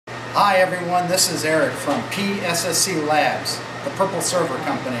Hi everyone, this is Eric from PSSC Labs, the Purple Server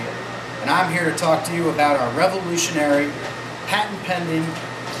Company, and I'm here to talk to you about our revolutionary, patent-pending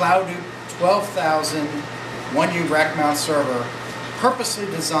CloudOOP 12,000 1U rack mount server, purposely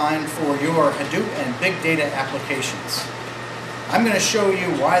designed for your Hadoop and Big Data applications. I'm going to show you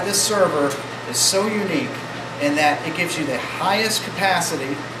why this server is so unique in that it gives you the highest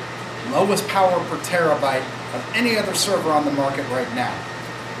capacity, lowest power per terabyte of any other server on the market right now.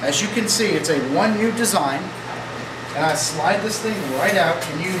 As you can see, it's a 1U design, and I slide this thing right out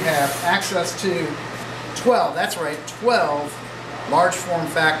and you have access to 12, that's right, 12 large form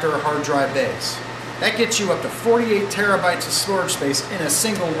factor hard drive bays. That gets you up to 48 terabytes of storage space in a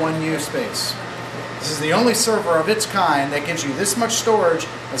single 1U space. This is the only server of its kind that gives you this much storage,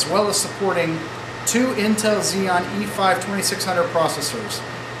 as well as supporting 2 Intel Xeon E5 2600 processors.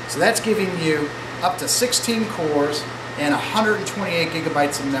 So that's giving you up to 16 cores and 128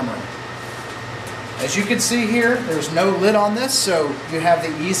 gigabytes of memory. As you can see here, there's no lid on this, so you have the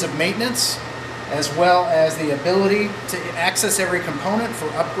ease of maintenance as well as the ability to access every component for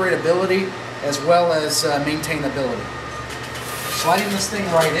upgradability as well as maintainability. Sliding this thing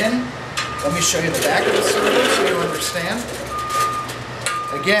right in, let me show you the back of the server so you understand.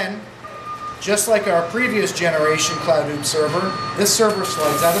 Again, just like our previous generation CloudOOP server, this server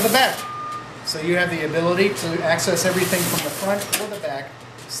slides out of the back. So you have the ability to access everything from the front or the back,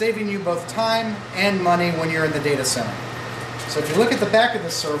 saving you both time and money when you're in the data center. So if you look at the back of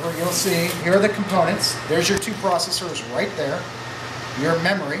the server, you'll see here are the components. There's your 2 processors right there, your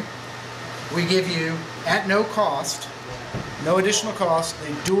memory. We give you, at no cost, no additional cost,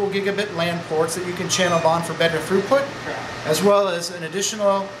 the dual gigabit LAN ports that you can channel bond for better throughput, as well as an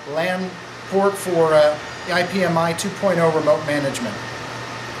additional LAN port for IPMI 2.0 remote management.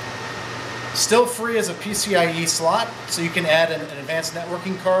 Still free as a PCIe slot, so you can add an advanced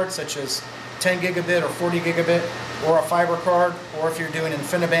networking card such as 10 gigabit or 40 gigabit, or a fiber card, or if you're doing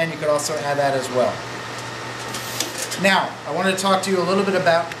InfiniBand, you could also add that as well. Now, I want to talk to you a little bit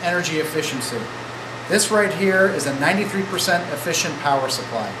about energy efficiency. This right here is a 93% efficient power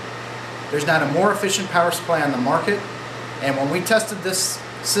supply. There's not a more efficient power supply on the market, and when we tested this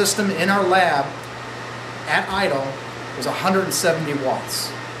system in our lab at idle, it was 170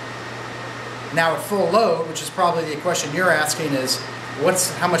 watts. Now at full load, which is probably the question you're asking, is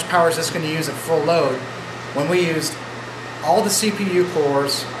how much power is this going to use at full load? When we used all the CPU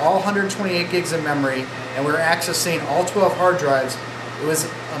cores, all 128 gigs of memory, and we were accessing all 12 hard drives, it was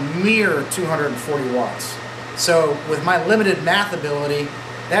a mere 240 watts. So with my limited math ability,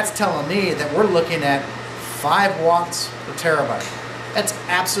 that's telling me that we're looking at 5 watts per terabyte. That's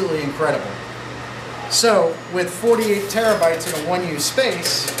absolutely incredible. So with 48 terabytes in a 1U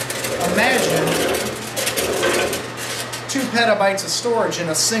space, imagine 2 petabytes of storage in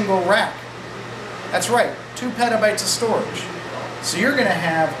a single rack. That's right, 2 petabytes of storage. So you're going to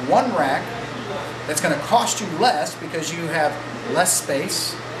have one rack that's going to cost you less because you have less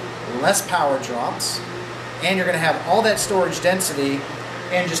space, less power drops, and you're going to have all that storage density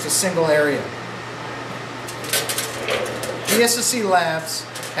in just a single area. PSSC Labs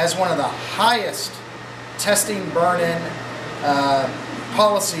has one of the highest testing burn-in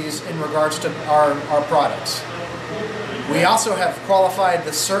policies in regards to our products. We also have qualified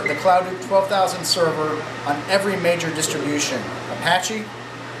the CloudOOP 12,000 server on every major distribution: Apache,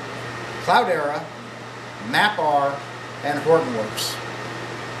 Cloudera, MapR, and Hortonworks.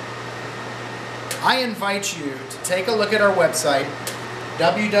 I invite you to take a look at our website,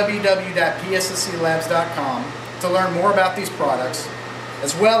 www.pssclabs.com, to learn more about these products,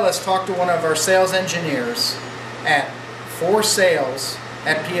 as well as talk to one of our sales engineers at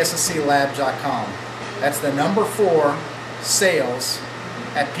forsales@pssclabs.com. That's the number 4,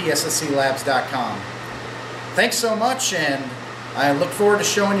 sales@pssclabs.com. Thanks so much, and I look forward to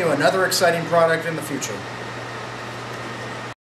showing you another exciting product in the future.